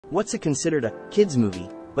What's considered a kids movie,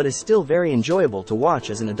 but is still very enjoyable to watch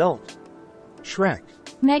as an adult? Shrek,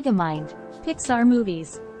 Megamind, Pixar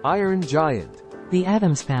movies, Iron Giant, The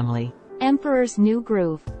Addams Family, Emperor's New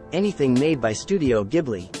Groove, Anything made by Studio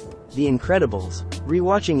Ghibli. The Incredibles.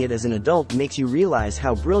 Rewatching it as an adult makes you realize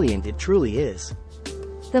how brilliant it truly is.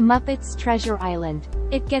 The Muppets Treasure Island.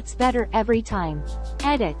 It gets better every time.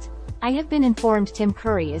 Edit. I have been informed Tim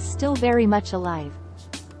Curry is still very much alive.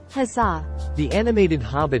 Huzzah. The animated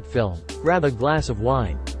Hobbit film. Grab a glass of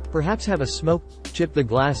wine. Perhaps have a smoke, chip the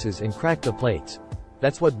glasses and crack the plates.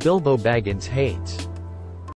 That's what Bilbo Baggins hates.